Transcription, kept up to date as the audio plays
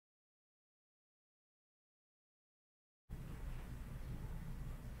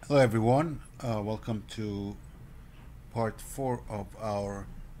Hello everyone, welcome to part 4 of our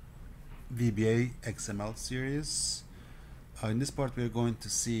VBA XML series. In this part we are going to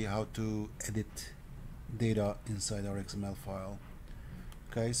see how to edit data inside our XML file.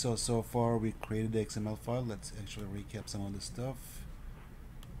 Okay, so far we created the XML file. Let's actually recap some of the stuff.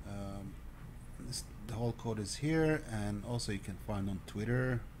 The whole code is here, and also you can find on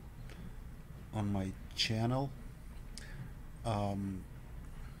Twitter, on my channel.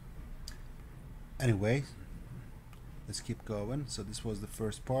 Anyway, let's keep going. So this was the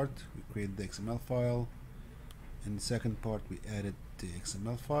first part. We created the XML file. In the second part we added the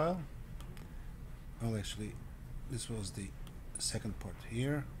XML file. Well, actually this was the second part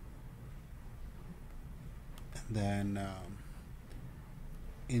here. And then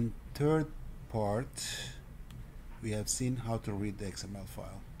in third part we have seen how to read the XML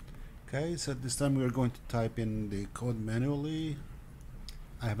file. Okay, so this time we are going to type in the code manually.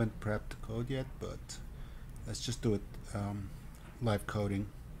 I haven't prepped the code yet, but let's just do it live coding.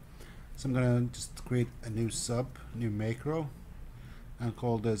 So I'm gonna just create a new macro, and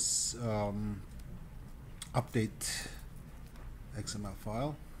call this update XML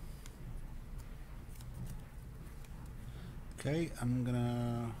file. Okay, I'm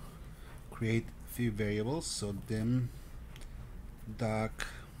gonna create a few variables. So dim, doc,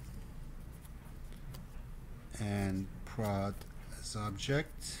 and prod as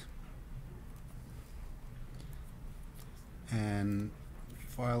object, and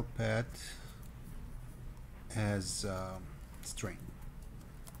file path as string.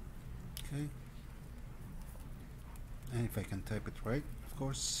 Okay, and if I can type it right, of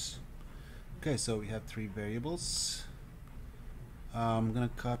course. Okay, so we have three variables. I'm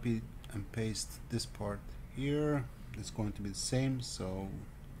gonna copy and paste this part here. It's going to be the same, so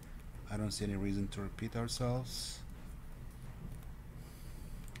I don't see any reason to repeat ourselves.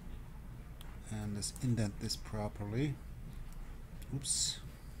 And let's indent this properly. Oops.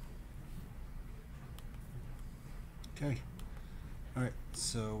 Okay. Alright,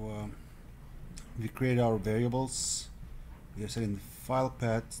 so we create our variables. We are setting the file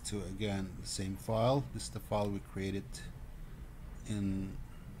path to, again, the same file. This is the file we created in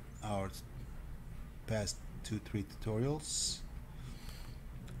our past 2-3 tutorials.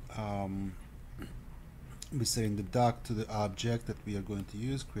 We're setting the doc to the object that we are going to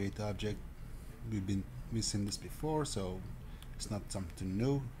use. Create object. We've seen this before, so it's not something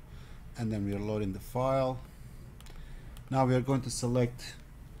new. And then we are loading the file. Now we are going to select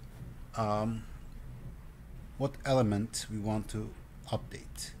what element we want to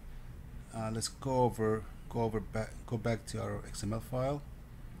update. Let's go back to our XML file.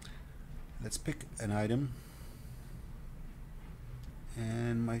 Let's pick an item.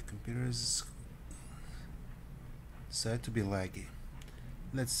 And my computer is decided to be laggy.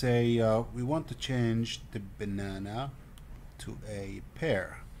 Let's say we want to change the banana to a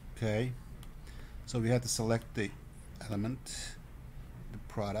pear. Okay, so we have to select the element, the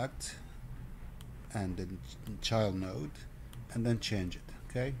product, and the child node, and then change it.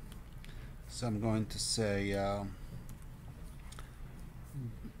 Okay, so I'm going to say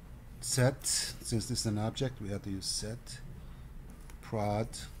set. Since this is an object, we have to use set prod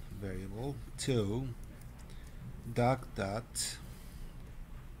variable to doc dot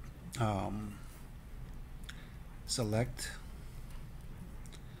select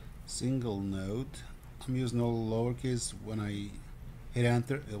single node. I'm using all lowercase. When I hit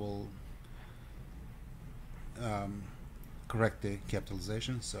enter, it will correct the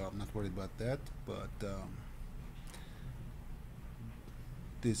capitalization, so I'm not worried about that. But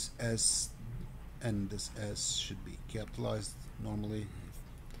this S and this S should be capitalized normally,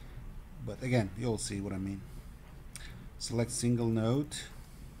 but again, you'll see what I mean. Select single node,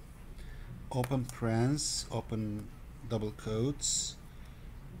 open parens, open double quotes,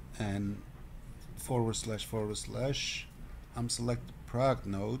 and // I'm select the product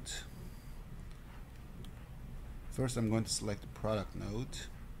node. First I'm going to select the product node.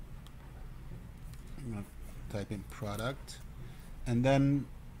 I'm going to type in product, and then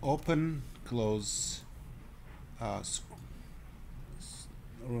open close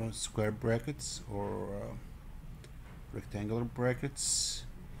square brackets or rectangular brackets.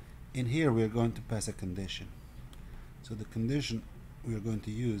 In here we are going to pass a condition. So the condition we are going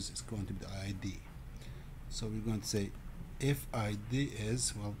to use is going to be the ID. So we're going to say if ID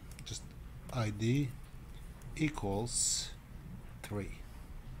is, well, just ID equals 3.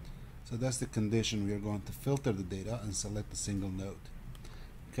 So that's the condition. We are going to filter the data and select the single node.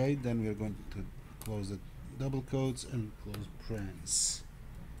 Okay, then we are going to close the double quotes and close parens.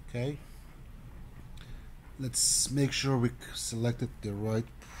 Okay, let's make sure we selected the right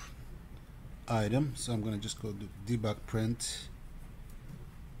item, so I'm going to just go to debug print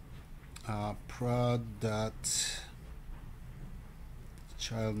prod dot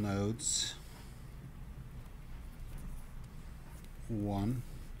child nodes 1.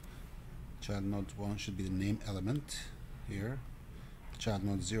 Child node 1 should be the name element here. Child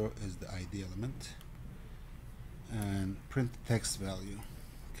node 0 is the ID element, and print the text value.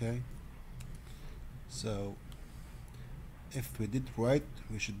 Okay, so if we did right,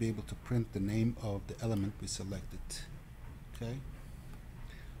 we should be able to print the name of the element we selected. Okay,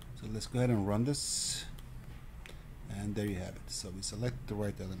 so let's go ahead and run this, and there you have it. So we select the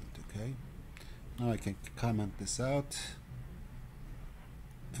right element. Okay, now I can comment this out,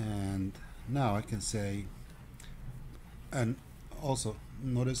 and now I can say, and also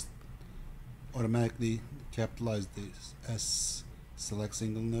notice automatically capitalize this S select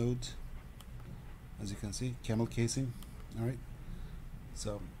single node, as you can see, camel casing. All right,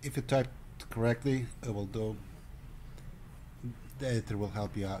 so if you type correctly, it will do, the editor will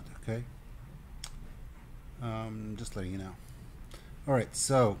help you out. Okay, just letting you know. All right,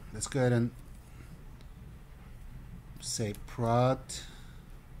 so let's go ahead and say product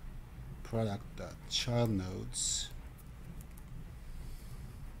child nodes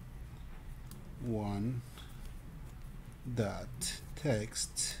 1 dot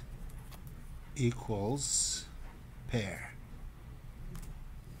text equals pair.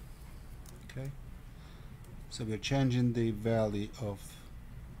 Okay, so we're changing the value of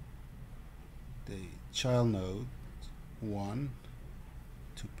the child node 1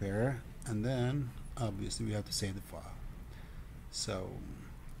 to pair, and then obviously we have to save the file. So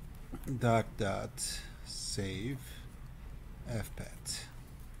dot save fpat.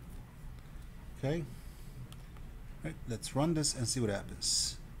 Okay, right, let's run this and see what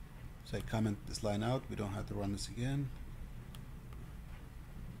happens. So I comment this line out, we don't have to run this again.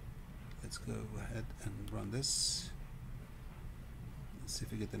 Let's go ahead and run this. Let's see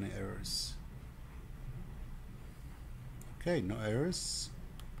if we get any errors. Okay, no errors.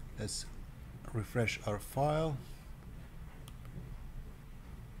 Let's refresh our file.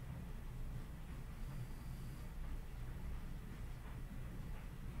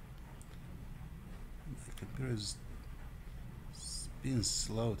 My computer is being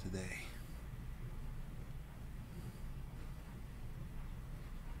slow today.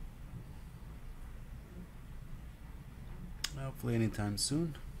 Hopefully anytime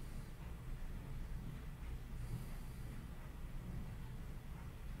soon.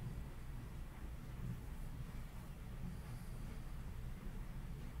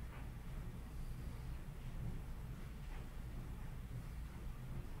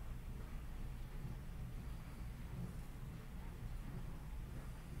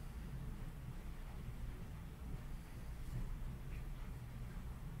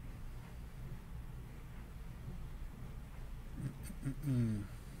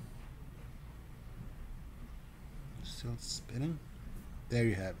 Still spinning. There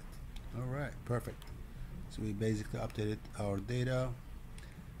you have it. All right, perfect. So we basically updated our data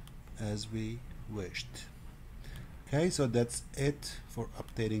as we wished. Okay, so that's it for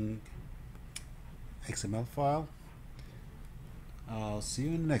updating XML file. I'll see you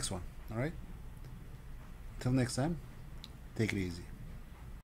in the next one. All right, until next time, take it easy.